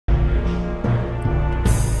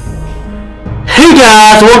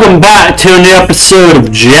guys, welcome back to a new episode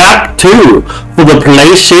of Jak II for the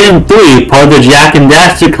PlayStation 3, part of the Jak and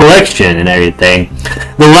Daxter collection and everything.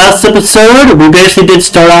 The last episode, we basically did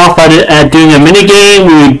start off at doing a mini game.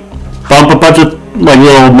 We bump a bunch of like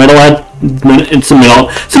little METALHEAD, some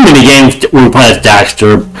mini games where we play as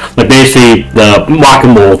Daxter, like basically the rock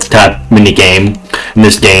and roll type mini game in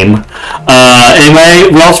this game.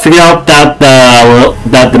 Anyway, we also figured out that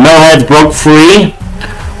the METALHEADs broke free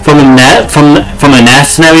from a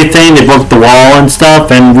nest and everything. They broke the wall and stuff,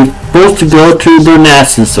 and we're supposed to go to their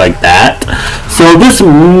nest and stuff like that. So this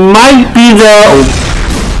might be the...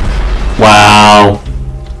 Wow.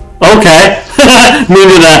 Okay.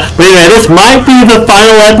 Maybe that. But anyway, this might be the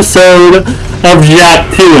final episode of Jak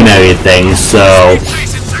II and everything, so...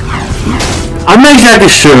 I'm not exactly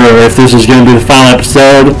sure if this is going to be the final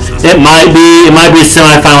episode. It might be a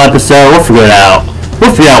semi-final episode. We'll figure it out. We'll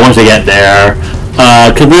figure it out once we get there.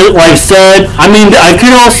 Cause like I said, I mean, I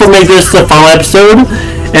could also make this the final episode,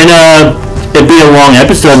 and it'd be a long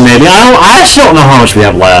episode maybe. I actually don't know how much we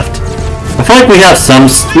have left. I feel like we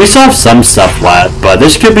still have some stuff left, but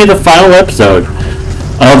this could be the final episode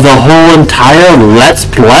of the whole entire Let's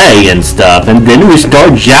Play and stuff, and then we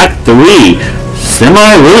start Jak III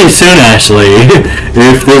really soon actually,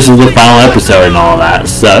 if this is the final episode and all that.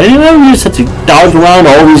 So anyway, we just have to dodge around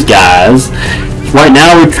all these guys. Right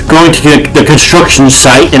now we're going to the construction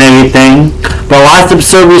site and everything. But last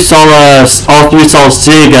episode we saw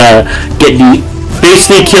Sig get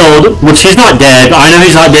basically killed, which he's not dead. I know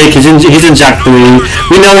he's not dead because he's in Jak III.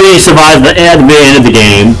 We know he survived at the very end of the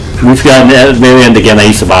game. We forgot at the very end again that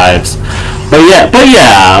he survives.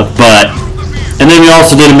 And then we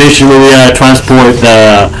also did a mission where we transport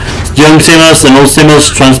the young Samus and old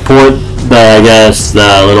Samus, transport the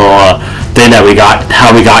little thing that we got,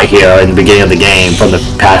 how we got here in the beginning of the game, from the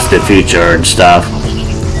past to the future and stuff,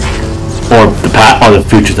 or the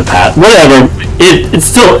future to the past, whatever. It's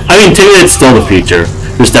still, I mean, technically it's still the future,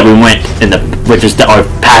 just that we went in the, which is that our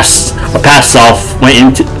past self went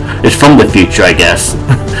into, it's from the future, I guess.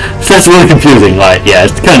 So that's really confusing. Like, yeah,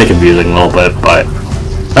 it's kind of confusing a little bit, but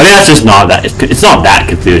I mean that's just not that, it's not that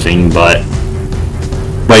confusing, but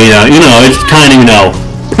you know, it's kind of,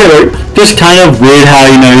 just kind of weird how,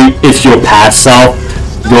 it's your past self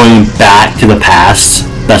going back to the past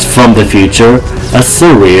that's from the future. That's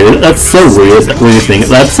so weird. That's so weird when you think.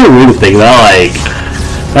 That's so weird to think about. Like,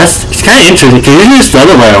 it's kind of interesting because usually it's the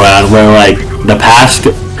other way around, where like the past,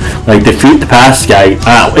 like defeat the past guy.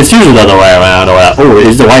 It's usually the other way around. Or oh,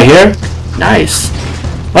 is it right here? Nice.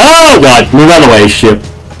 Oh god, move out of the way, ship.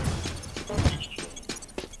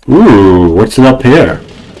 Ooh, what's it up here?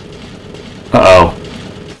 Uh oh.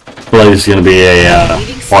 I feel like this is going to be a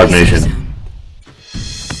hard mission.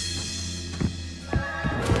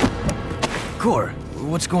 Core,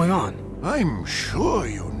 what's going on? I'm sure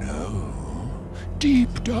you know.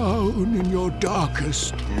 Deep down in your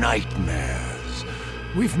darkest nightmares.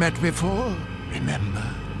 We've met before, remember?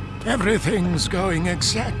 Everything's going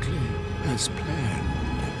exactly as planned.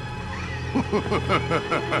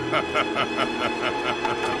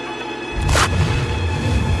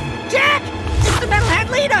 Jak! It's the METALHEAD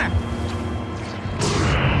leader!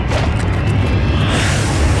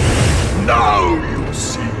 Now you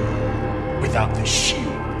see! Without the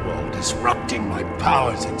shield wall disrupting my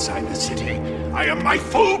powers inside the city, I am my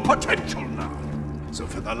full potential now. So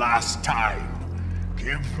for the last time,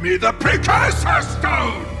 give me the Precursor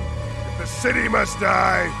Stone! If the city must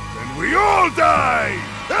die, then we all die!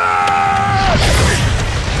 Ah!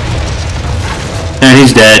 And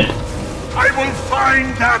he's dead. I will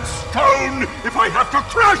find that stone if I have to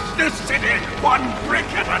crush this city one brick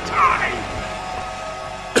at a time!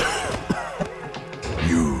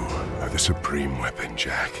 You are the supreme weapon,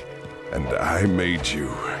 Jak, and I made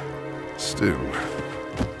you. Still,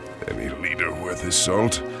 any leader worth his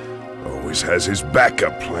salt always has his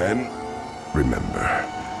backup plan. Remember,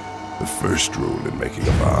 the first rule in making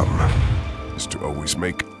a bomb is to always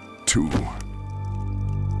make two.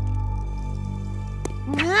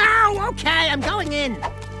 No, okay, I'm going in.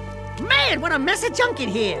 Man, what a mess of junk in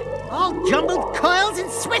here. All jumbled coils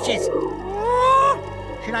and switches. Oh,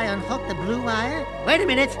 should I unhook the blue wire? Wait a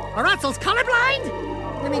minute, are Otzel's colorblind?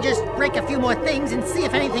 Let me just break a few more things and see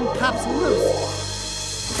if anything pops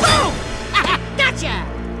loose. Boom! Gotcha!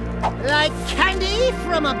 Like candy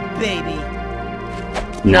from a baby.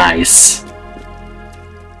 Nice.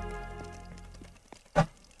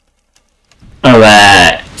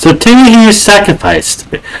 Alright. So technically he sacrificed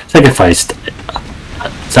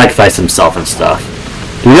himself and stuff.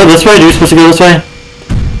 Do we go this way? Do we supposed to go this way?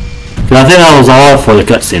 Because I think that was all for the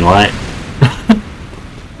cutscene, right?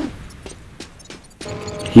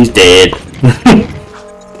 He's dead.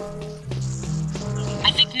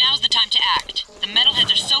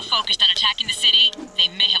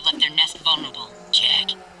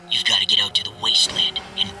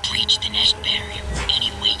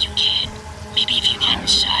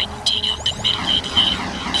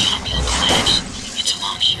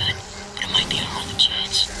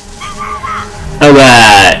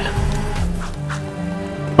 Alright.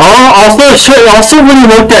 Oh, also when you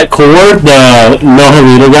looked at Cord, the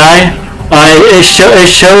METALHEAD guy, it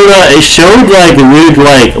showed like a weird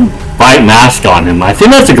like white mask on him. I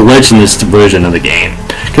think that's a glitch in this version of the game.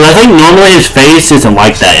 Because I think normally his face isn't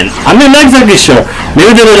like that, and I'm not exactly sure.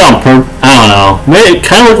 Maybe they did it on purpose. I don't know. Maybe it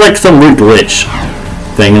kind of looked like some weird glitch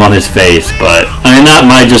thing on his face, but I mean that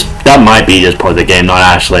might be just part of the game, not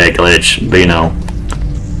actually a glitch. But you know,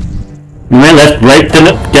 man, let's kill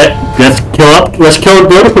a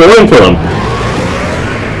beautiful and kill him.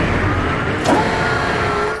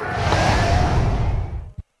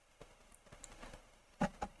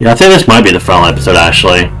 Yeah, I think this might be the final episode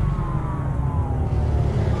actually.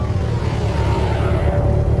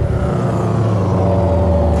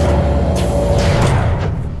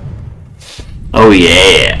 Oh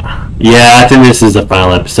yeah. Yeah, I think this is the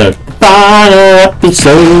final episode. Final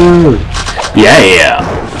episode. Yeah.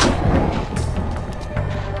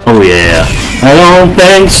 Oh yeah. I don't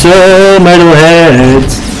think so,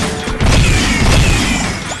 metalheads.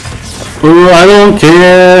 Ooh, I don't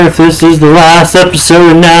care if this is the last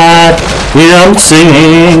episode or not. You know, I'm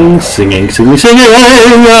singing.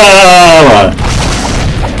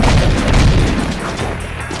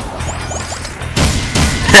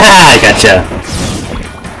 Haha, I gotcha.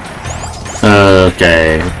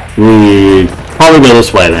 Okay, we probably go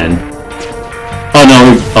this way then. Oh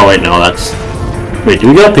no, oh wait, no, that's... Wait, do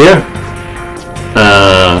we go up here?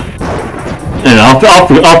 I'll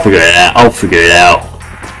figure it out. I'll figure it out.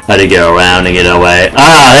 How to get around and get away.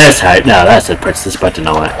 Ah, that's how. No, that's it. Press this button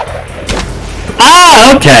on it.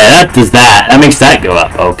 Ah, okay. That does that. That makes that go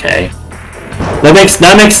up. Okay. That makes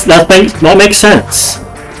sense. That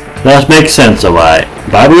makes sense. Alright.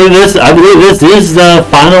 But I believe this is the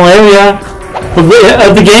final area of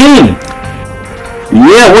the game.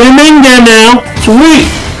 Yeah, we're in there now.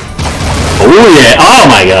 Sweet. Oh yeah. Oh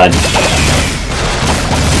my god.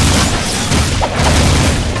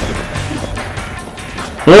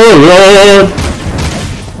 Oh,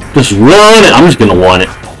 just run it. I'm just gonna want it.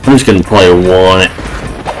 I'm just gonna play want it.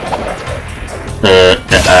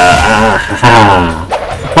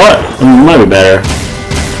 What? Might be better.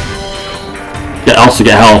 Also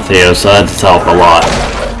get health here, so that does help a lot.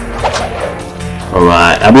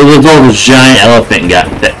 Alright, I believe there's all those giant elephant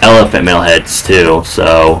metalheads too,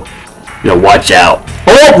 so you know, watch out.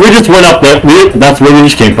 Oh, we just went up there. That's where we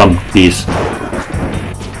just came from. These.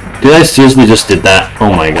 Did I seriously just did that?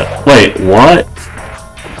 Oh my god. Wait, what?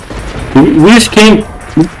 We just came...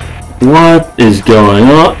 What is going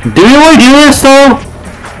on? Did we already do this though?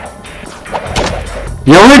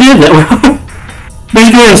 You already did that. We're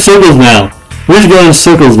just going in circles now. We're just going in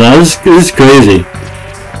circles now. This is crazy.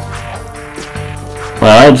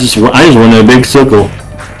 Wow, I just went in a big circle.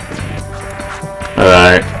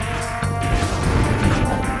 Alright.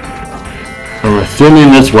 We're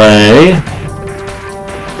assuming this way.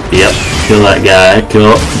 Yep, kill that guy,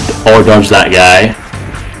 or dodge that guy.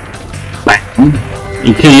 Bang.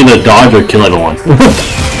 You can either dodge or kill everyone.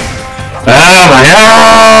 Oh my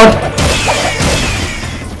god!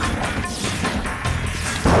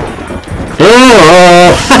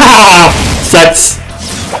 Oh! Sucks.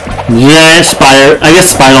 Giant spider. I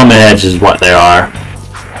guess spider on the edge is what they are.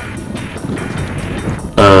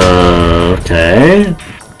 Okay.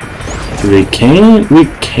 We came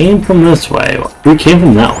from this way. We came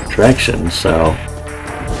from that direction, so...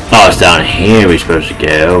 Oh, it's down here we're supposed to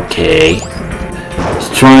go. Okay.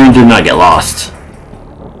 Just trying to not get lost.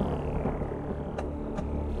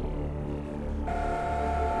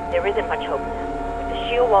 There isn't much hope now. With the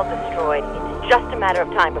shield wall destroyed, it's just a matter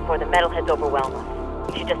of time before the metalheads overwhelm us.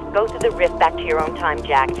 You should just go through the rift back to your own time,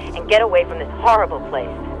 Jak, and get away from this horrible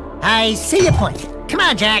place. I see your point. Come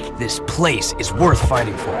on, Jak. This place is worth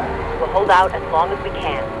fighting for. We'll hold out as long as we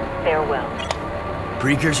can. Farewell.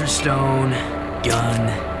 Precursor stone, gun,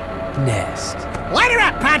 nest. Light her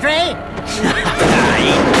up, Padre!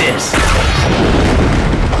 Eat this.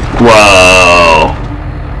 Whoa.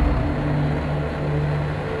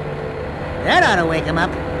 That ought to wake him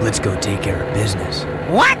up. Let's go take care of business.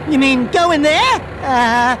 What? You mean go in there?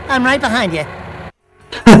 I'm right behind you.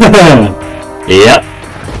 Yep.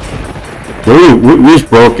 We just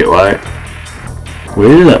broke it, right?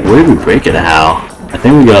 Where did we break it? How? I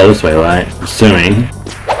think we go this way, right? Assuming.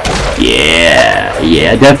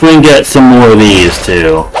 Yeah, definitely get some more of these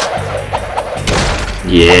too.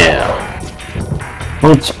 Yeah.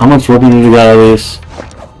 How much rubber did we got out of these?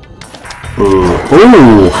 Ooh.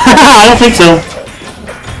 I don't think so.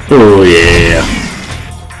 Oh yeah.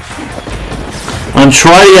 I'm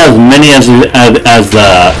trying to get as many of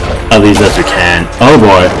these as we can. Oh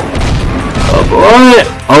boy. Oh boy.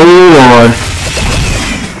 Oh boy.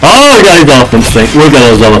 Oh, we got these elephant things. Look at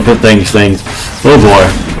those elephant things. Oh boy.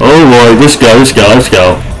 Oh boy. Let's go. Let's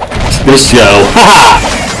go. Haha!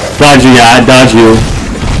 Dodge you, guy. Dodge you.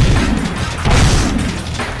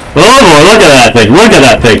 Oh boy, look at that thing. Look at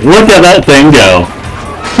that thing go.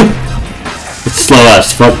 It's slow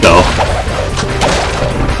as fuck though.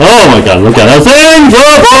 Oh my god, look at that thing!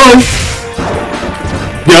 Oh boy!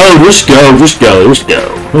 Just go.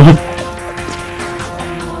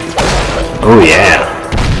 Oh yeah.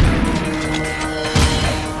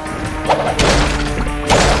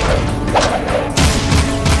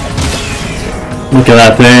 Look at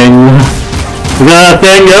that thing.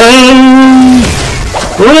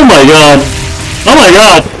 Oh my god. Oh my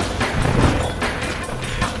god.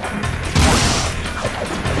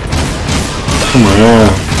 Oh my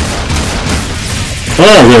god.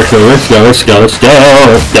 Oh, let's go.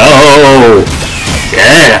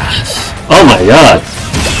 Yes. Oh my god.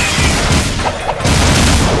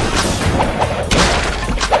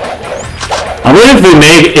 I wonder if we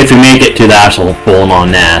make it to the actual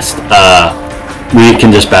full-on nest, we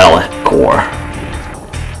can just battle it core.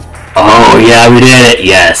 Oh yeah, we did it.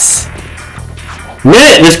 Yes.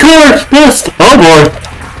 This core nest. Oh boy.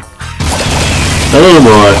 Oh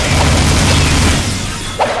boy.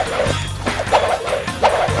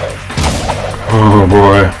 Oh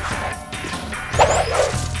boy.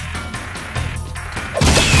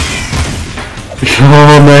 So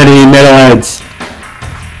many metalheads.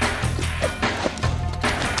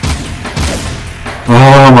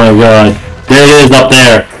 Oh my god. There it is up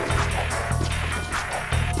there.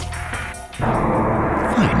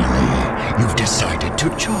 Finally, you've decided to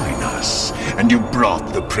join us, and you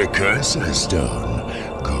brought the Precursor Stone.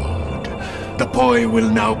 Good. The boy will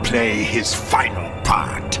now play his final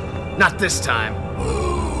part. Not this time.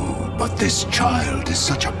 Oh, but this child is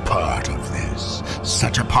such a part of this.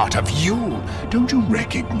 Such a part of you. Don't you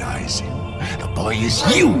recognize him? The boy is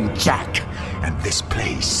you, Jak. And this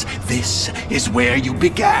place, this is where you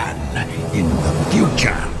began, in the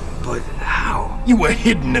future. But how? You were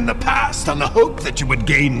hidden in the past on the hope that you would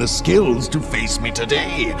gain the skills to face me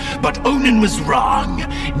today. But Onin was wrong.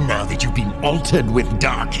 Now that you've been altered with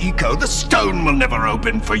Dark Eco, the stone will never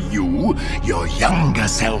open for you. Your younger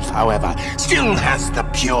self, however, still has the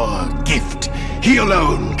pure gift. He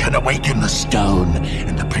alone can awaken the stone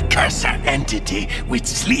and the precursor entity which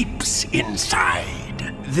sleeps inside.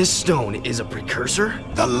 This stone is a precursor?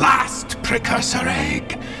 The last precursor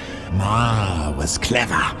egg. Ma was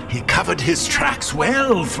clever. He covered his tracks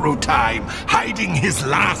well through time, hiding his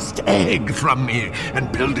last egg from me and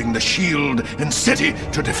building the shield and city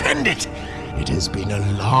to defend it. It has been a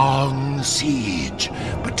long siege,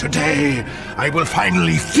 but today I will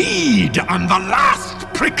finally feed on the last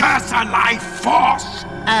precursor life force.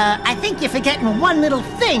 I think you're forgetting one little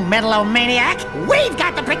thing, Metalomaniac. We've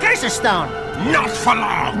got the Precursor Stone. Not for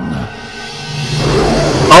long.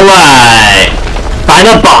 Alright!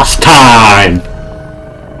 Final boss time!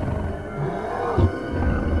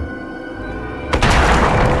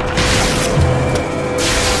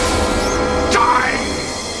 Die!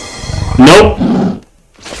 Nope.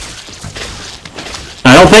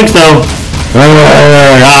 I don't think so.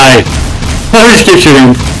 Alright. I just keep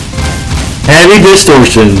shooting. Heavy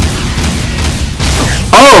distortion.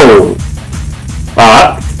 Oh!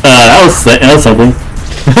 That was something.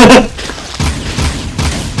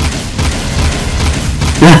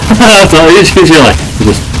 So you just keep like,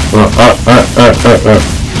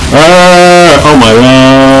 oh my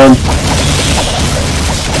god.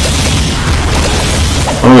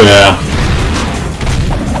 Oh yeah.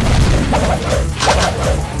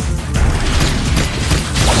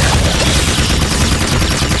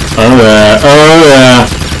 Oh yeah, oh yeah.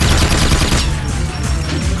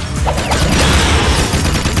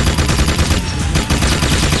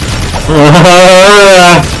 Oh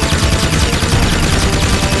yeah.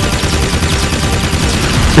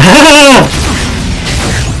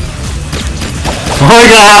 Oh, we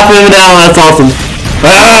got half of him down, that's awesome.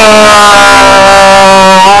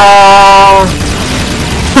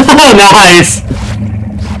 Nice!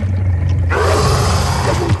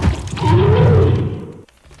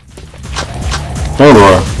 Oh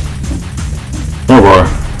boy. Oh boy.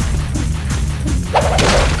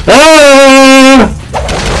 Ah!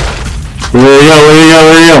 Where you go?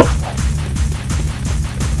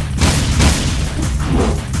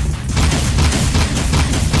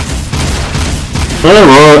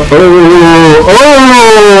 Oh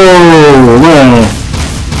man.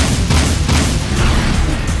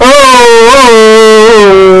 Oh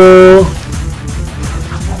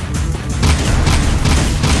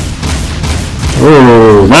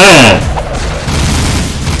man.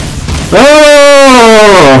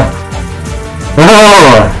 Oh!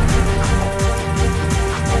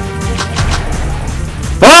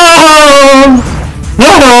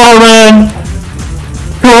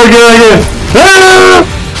 good. Ah!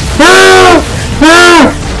 Ah!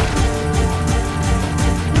 Ah!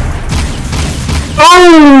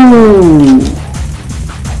 Oh!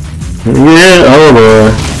 Yeah,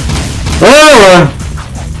 over. Over!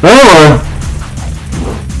 Over!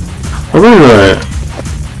 Over!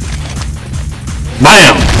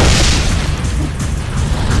 Bam!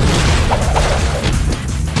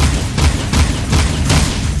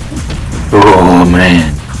 Oh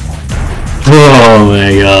man. Oh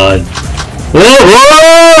my god. Oh!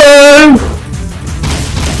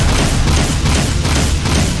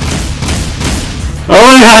 Oh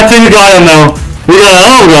my god, I think we got him now. We got him.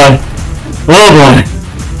 Oh god. Oh boy.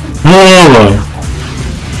 Oh boy.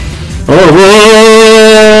 Oh boy.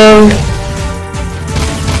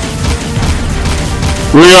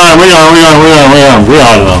 We got him now.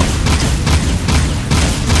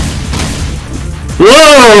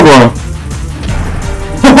 Whoa boy.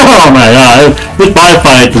 Oh my god, this boss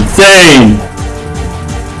fight's insane.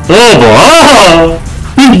 Oh boy. Oh.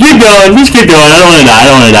 Keep going, just keep going. I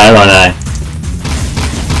don't wanna die.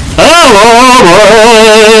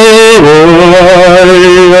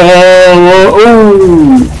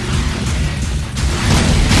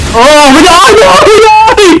 Oh, we died!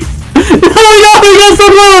 Oh, we got so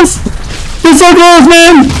close! We're so close,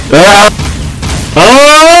 man!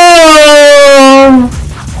 Oh!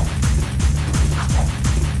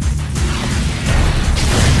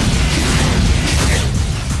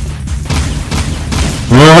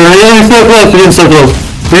 We're so close!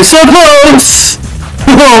 We're so close!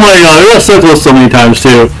 Oh my god, we got so close so many times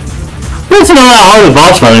too. It's not that hard to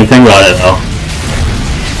boss fight when you think about it though.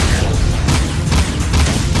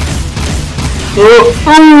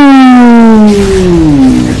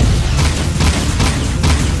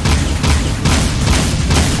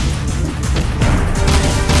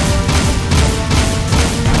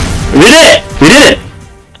 We did it! We did it!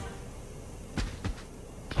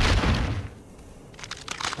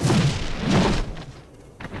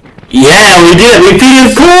 Yeah, we did it! We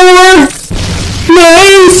defeated Core!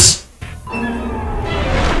 Nice!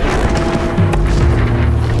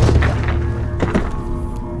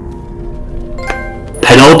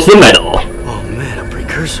 Pedal to the metal. Oh man, a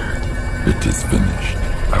precursor. It is finished.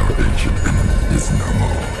 Our ancient enemy is no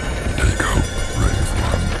more. Take hope, brave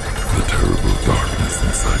one. The terrible darkness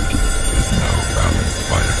inside you is now balanced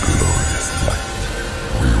by a glorious light.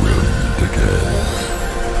 We will meet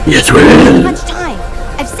again. Yes, we will. Much time.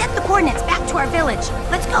 I've sent the coordinates back to our village.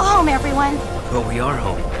 Let's go home, everyone. But we are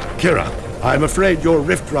home. Kira, I'm afraid your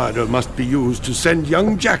Rift Rider must be used to send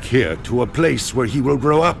young Jak here to a place where he will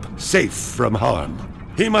grow up, safe from harm.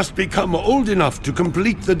 He must become old enough to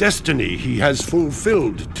complete the destiny he has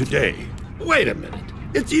fulfilled today. Wait a minute.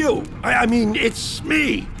 It's you. I mean, it's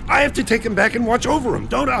me. I have to take him back and watch over him,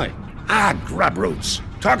 don't I? Ah, grubroots.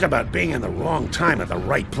 Talk about being in the wrong time at the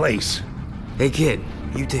right place. Hey kid,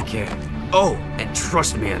 you take care. Oh, and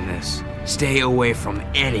trust me on this. Stay away from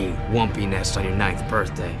any Wumpy nest on your 9th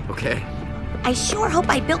birthday, okay? I sure hope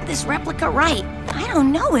I built this replica right. I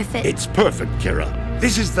don't know if it... It's perfect, Kira.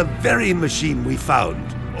 This is the very machine we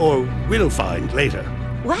found, or will find later.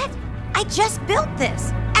 What? I just built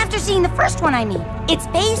this. After seeing the first one, I mean. It's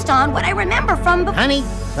based on what I remember from before. Honey,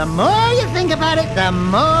 the more you think about it, the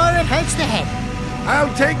more it hurts the head.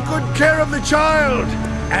 I'll take good care of the child.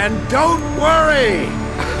 And don't worry.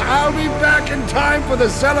 I'll be back in time for the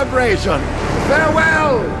celebration.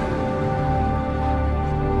 Farewell.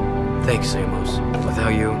 Thanks, Amos.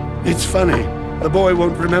 Without you... It's funny. The boy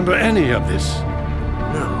won't remember any of this.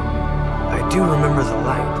 No. I do remember the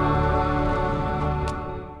light.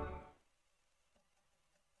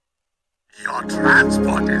 Your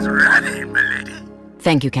transport is ready, milady.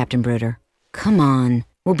 Thank you, Captain Bruder. Come on.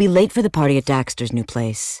 We'll be late for the party at Daxter's new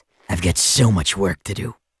place. I've got so much work to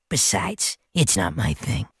do. Besides, it's not my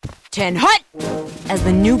thing. Ten hut! As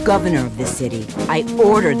the new governor of this city, I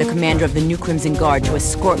ordered the commander of the New Crimson Guard to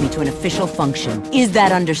escort me to an official function. Is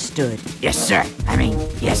that understood? Yes, sir.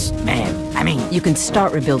 Yes, ma'am. You can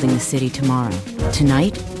start rebuilding the city tomorrow.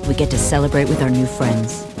 Tonight, we get to celebrate with our new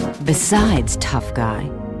friends. Besides, tough guy,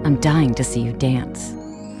 I'm dying to see you dance.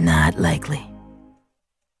 Not likely.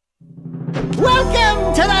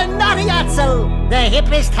 Welcome to the Naughty Otzel, the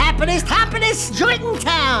hippest, happiest joint in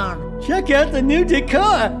town. Check out the new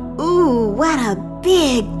decor. Ooh, what a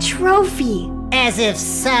big trophy. As if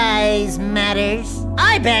size matters.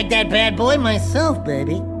 I bagged that bad boy myself,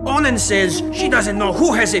 baby. Onan says she doesn't know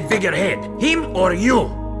who has a bigger head, him or you.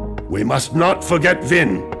 We must not forget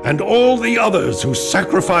Vin and all the others who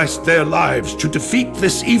sacrificed their lives to defeat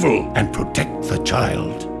this evil and protect the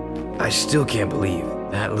child. I still can't believe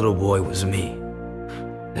that little boy was me.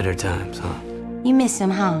 Better times, huh? You miss him,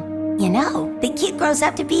 huh? You know, the kid grows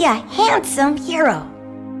up to be a handsome hero.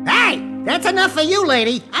 Hey, that's enough for you,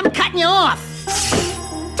 lady. I'm cutting you off.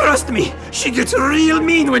 Trust me, she gets real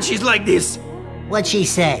mean when she's like this. What'd she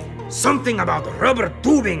say? Something about rubber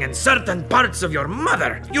tubing and certain parts of your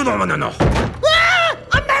mother. You don't want to know. Ah!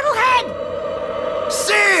 A metalhead!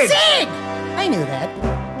 Sig! Sig! I knew that.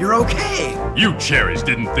 You're okay. You cherries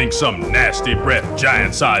didn't think some nasty-breathed,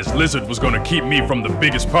 giant-sized lizard was gonna keep me from the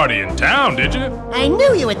biggest party in town, did you? I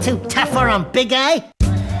knew you were too tough for him, big guy.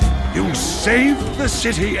 You saved the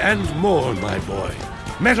city and more, my boy.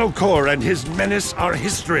 Metalcore and his menace are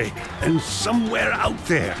history, and somewhere out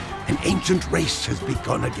there, an ancient race has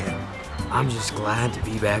begun again. I'm just glad to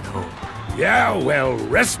be back home. Yeah, well,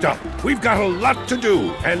 rest up. We've got a lot to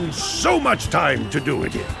do, and so much time to do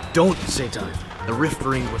it in. Don't say time. The Rift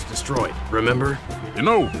Ring was destroyed, remember? You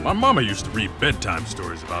know, my mama used to read bedtime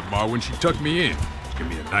stories about Ma when she tucked me in. Give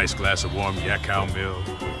me a nice glass of warm yak cow milk,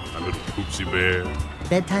 my little poopsie bear.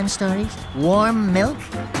 Bedtime stories? Warm milk?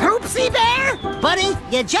 Poopsie bear? Buddy,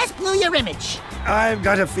 you just blew your image. I've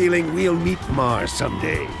got a feeling we'll meet Mar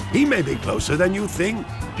someday. He may be closer than you think.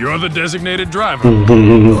 You're the designated driver.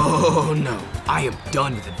 Oh, no. I am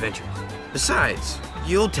done with adventures. Besides,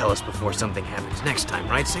 you'll tell us before something happens next time,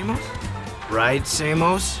 right, Samos? Right,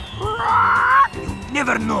 Samos? You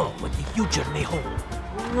never know what the future may hold.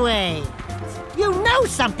 Wait. You know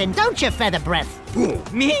something, don't you, Feather Breath? Who,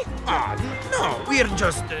 me? No, we're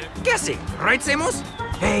just guessing, right, Samos?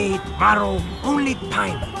 Hey, tomorrow, only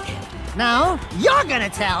time will tell. No, you're gonna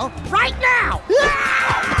tell right now!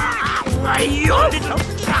 Why, you little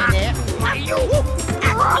There. Why, you?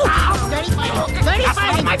 35! That's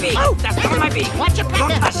not my beak! Oh, That's not my beak! Watch your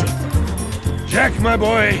Don't pet. touch it! Jack, my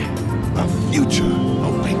boy, a future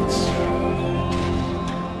awaits.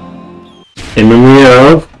 In memory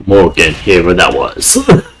of Morgan, whoever that was.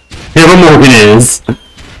 Whoever Morgan is.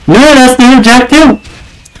 No, that's the new Jak II.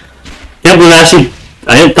 Yeah, but actually,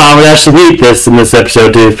 I didn't thought I would actually read this in this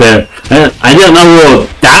episode, to be fair. I didn't know we were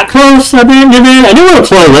that close at the end of it. I didn't want to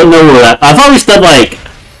play, let know where that. I thought we said like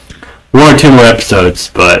 1 or 2 more episodes,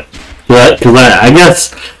 but because I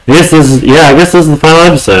guess this is the final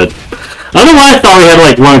episode. I don't know why I thought we had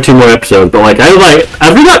like 1 or 2 more episodes, but like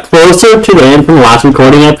as we got closer to the end from the last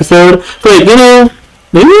recording episode, like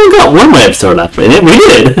maybe we got 1 more episode after it. We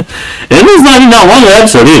did. And it was not even that long an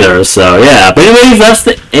episode either. So yeah. But anyways, that's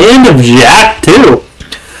the end of Jak II.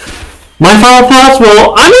 My final thoughts.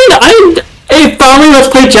 Well, I finally let's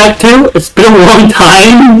play Jak II. It's been a long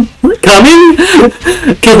time coming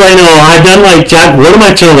because I know I've done like Jak 1 of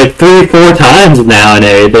my channel like 3 or 4 times now and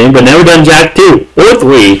everything, but never done Jak II or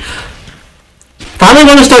 3. Finally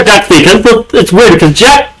want to start Jak 3 because it's weird because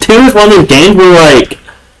Jak II is one of those games where like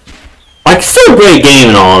it's still a great game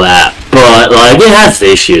and all that, but like it has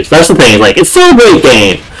its issues. That's the thing. Like it's still a great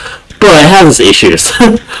game, but it has its issues.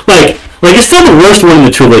 like it's still the worst one in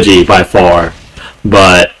the trilogy by far.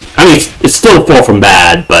 But I mean, it's still far from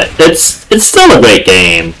bad, but it's still a great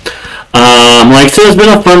game. So it's been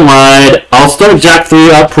a fun ride. I'll start Jak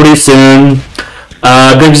 3 up pretty soon.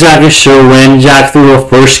 Not exactly sure when Jak 3 will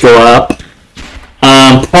first go up.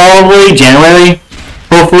 Probably January,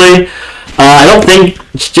 hopefully. I don't think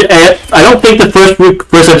the first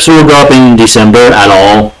episode will go up in December at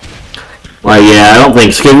all. Yeah, I don't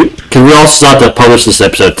think so, because we also have to publish this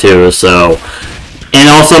episode too. So, and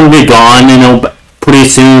also I'm gonna be gone, pretty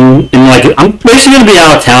soon. And I'm basically gonna be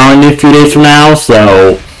out of town in a few days from now.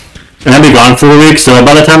 So, and I'll be gone for a week. So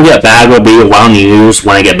by the time I get back, it'll be around New Year's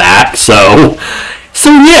when I get back. So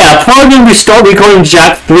yeah, probably gonna start recording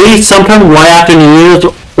Jak 3 sometime right after New Year's,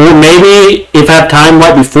 or maybe if I have time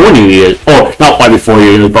right before New Year's, or not right before New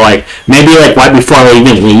Year's, but maybe right before I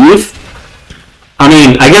even leave. I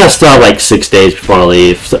mean, I gotta start 6 days before I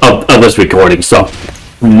leave of this recording, so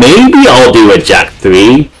maybe I'll do a Jak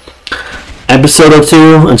 3 episode or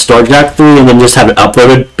 2 and start Jak 3 and then just have it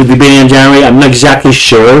uploaded at the beginning of January. I'm not exactly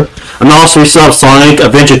sure. I'm also still have Sonic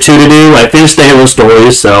Adventure 2 to do. I finished the Halo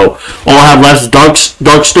stories, so all I have left is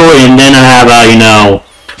Dark Story, and then I have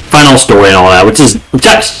Final Story and all that, which is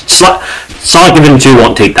Sonic Adventure 2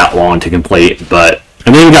 won't take that long to complete, but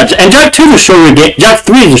and then we got Jak 2 is a shorter game. Jak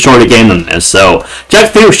 3 is a shorter game than this, so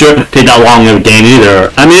Jak 3 shouldn't take that long of a game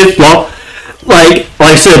either. I mean, it's long. Like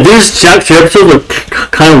I said, these Jak 2 episodes are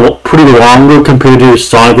kind of pretty longer compared to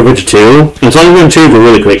Sonic Adventure 2, and Sonic Adventure 2 is a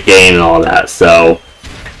really great game and all that. So,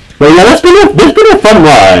 but yeah, that's been a fun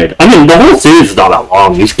ride. I mean, the whole series is not that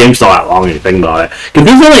long. These games are not that long when you think about it, because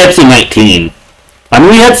this is only episode 19. I mean,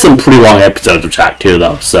 we had some pretty long episodes of Jak 2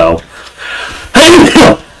 though, so. But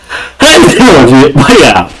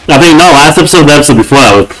yeah, I think last episode, the episode before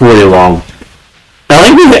that was pretty long.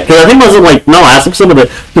 I think it was like no last episode, but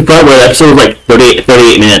the part where the episode was like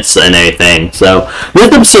 38 minutes and everything. So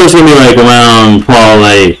this episode is gonna be like around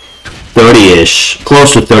probably 30-ish,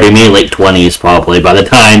 close to 30, maybe late 20s probably by the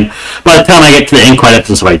time I get to the end credits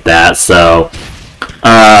and stuff like that. So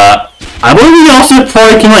I believe you also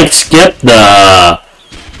probably can like skip the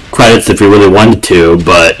credits if you really wanted to,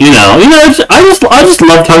 but you know, I just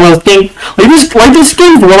love talking about this game. This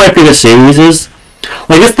game is one of my favorite series.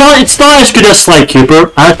 Like it's not as good as Sly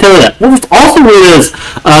Cooper. I'll tell you that. What's also weird is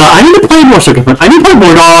I need to play more Sucker Punch. I need to play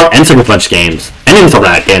more Dog and Sucker Punch games. And even some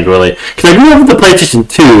of that games really, because I grew up with the PlayStation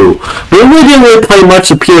 2, but I really didn't really play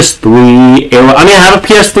much of PS3 era. I mean, I have a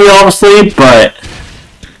PS3 obviously, but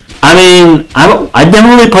I mean, I never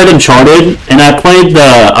really played Uncharted, and I played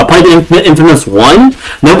the Infamous 1.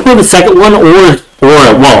 Never played the second one, or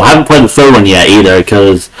well, I haven't played the third one yet either,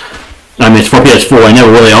 because I mean, it's for PS4. I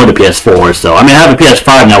never really owned a PS4, so I mean, I have a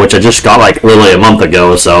PS5 now, which I just got like literally a month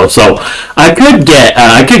ago or so. So I could get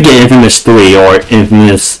Infamous 3 or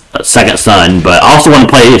Infamous Second Son, but I also want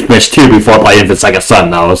to play Infamous 2 before I play Infamous Second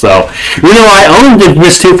Son, though. So I owned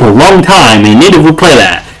Infamous 2 for a long time, and need to replay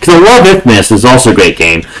that. Because I love Infamous. It's also a great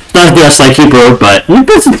game. It's not as good as Sly Cooper, but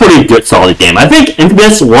Infamous is a pretty good, solid game. I think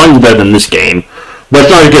Infamous 1 is better than this game, but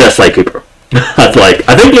it's not as good as Sly Cooper.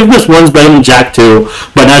 I think Infamous 1's better than Jak II,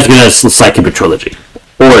 but not as good as the Sly Cooper trilogy.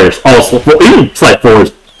 Or also, even Sly 4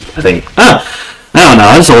 is, I think. I don't know.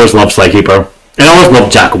 I just always loved Sly Cooper. And I always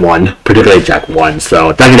loved Jak 1, particularly Jak 1.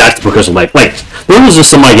 So, Jak and Daxter, Precursor Legacy. Those are just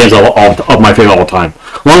some of my games of my favorite all the time.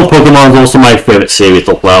 Along with Pokemon is also my favorite series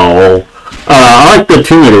as well. I like the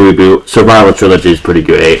Tomb Raider reboot. Survival Trilogy is pretty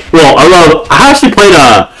great. Well, I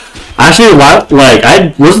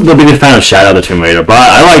wasn't the biggest fan of Shadow of the Tomb Raider, but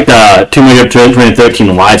I liked Tomb Raider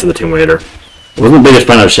 2013 Rise of the Tomb Raider. I wasn't the biggest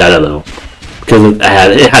fan of Shadow though, because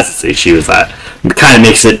it has its issues that kind of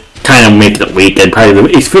makes it weak, and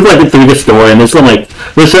probably it feels like it's a good story, and there's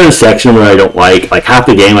a certain section where I don't like half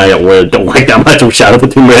the game I don't like that much of Shadow of the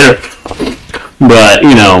Tomb Raider. But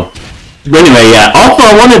anyway, yeah. Also,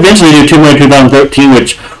 I want to eventually do Tomb Raider 2013,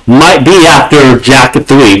 which might be after Jak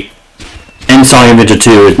II and Sonic Adventure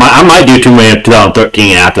 2. I might do Tomb Raider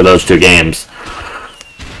 2013 after those two games.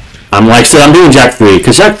 I'm doing Jak 3,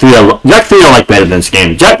 because Jak 3 I like better than this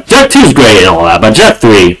game. Jak 2 is great and all that, but Jak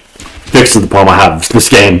 3 fixes the problem I have with this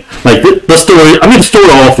game. Like, the story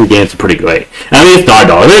of all three games is pretty great. And I mean, it's Dog.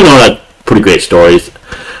 They know that pretty great stories.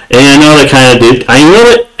 And I know they kind of did.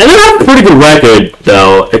 And they have a pretty good record,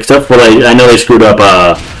 though, except for, I know they screwed up,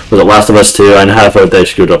 was it Last of Us 2? I know how they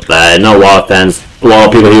screwed up that. I know a lot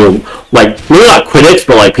of people who, maybe not critics,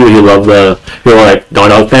 but, people who are,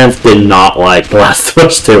 Dog fans, did not like The Last of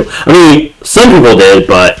Us 2. I mean, some people did,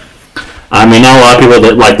 but, I mean, not a lot of people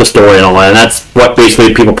that like the story and all that, and that's what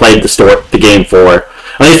basically people played the game for.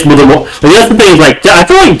 At least that's the thing, I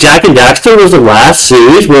feel like Jak and Daxter was the last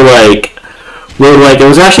series where it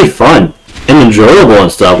was actually fun and enjoyable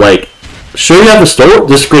and stuff. Sure, you have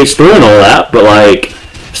this great story and all that, but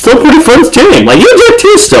still pretty fun game. Jak 2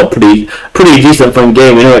 is still pretty decent fun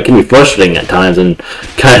game. It can be frustrating at times and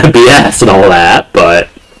kind of BS and all that, but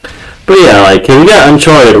yeah, we got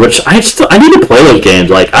Uncharted, which I need to play those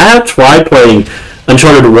games. I have tried playing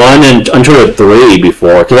Uncharted 1 and Uncharted 3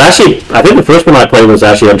 before, because I think the first one I played was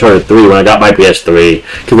actually Uncharted 3 when I got my PS3,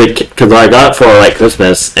 because I got it for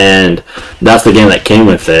Christmas, and that's the game that came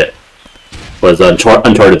with it, was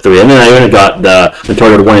Uncharted 3, and then I even got the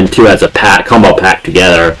Uncharted 1 and 2 as a combo pack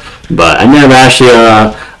together, but I never actually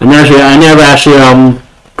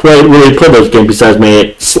played those games besides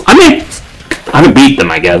I haven't beat them,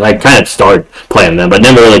 I guess. I kind of started playing them, but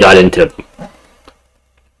never really got into them.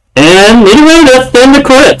 And anyway, that's then the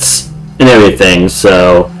credits and everything.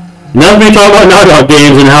 So now we talk about Naughty Dog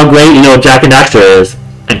games and how great Jak and Daxter is,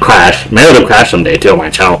 and Crash. Maybe they'll Crash someday too on my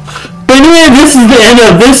channel. But anyway, this is the end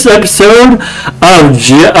of this episode of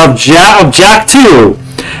Jak II,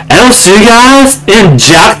 and I'll see you guys in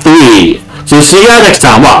Jak 3. So see you guys next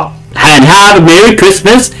time. Wow, and have a Merry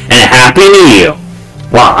Christmas and a Happy New Year.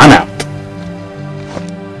 Wow, I'm out.